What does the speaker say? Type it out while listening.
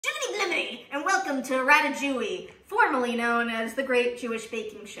Lily, and welcome to Ratajewy, formerly known as the Great Jewish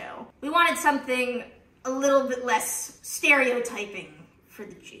Baking Show. We wanted something a little bit less stereotyping for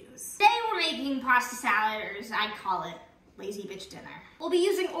the Jews. Today we're making pasta salad, or as I call it, lazy bitch dinner. We'll be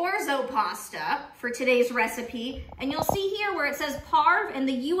using orzo pasta for today's recipe, and you'll see here where it says parve and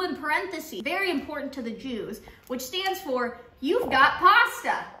the U in parentheses, very important to the Jews, which stands for you've got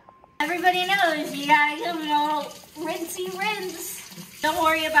pasta. Everybody knows you gotta give them a little rinsey rinse. Don't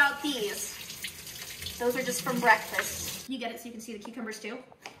worry about these. Those are just from breakfast. You get it so you can see the cucumbers too?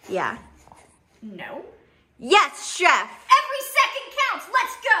 Yeah. No. Yes, chef. Every second counts.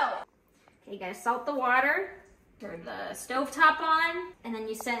 Let's go. Okay, you gotta salt the water, turn the stovetop on, and then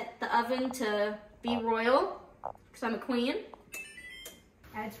you set the oven to be royal, because I'm a queen.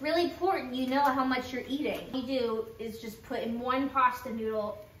 And it's really important you know how much you're eating. What you do is just put in one pasta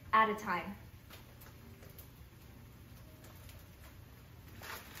noodle at a time.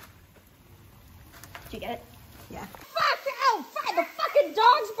 Did you get it? Yeah. Fuck! Oh, fuck! The fucking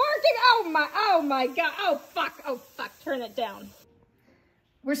dog's barking! Oh my god! Oh fuck! Turn it down.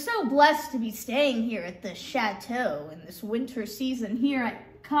 We're so blessed to be staying here at the chateau in this winter season here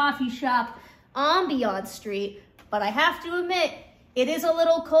at Coffee Shop Ambiance Street, but I have to admit, it is a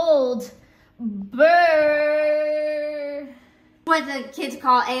little cold. Brrr. What the kids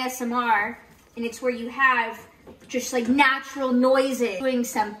call ASMR, and it's where you have just like natural noises doing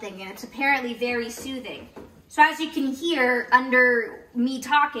something, and it's apparently very soothing. So as you can hear under me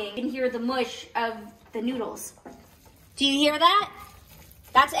talking, you can hear the mush of the noodles. Do you hear that?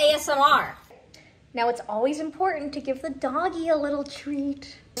 That's ASMR. Now it's always important to give the doggy a little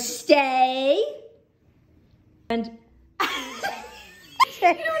treat. Stay. And You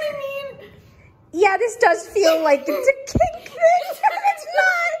know what I mean? yeah, this does feel like it's a kink thing. It's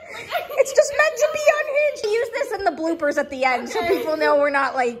not. It's just meant to be unhinged. Use this in the bloopers at the end so people know we're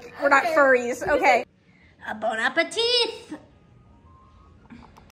not furries. Okay. Bon appetit.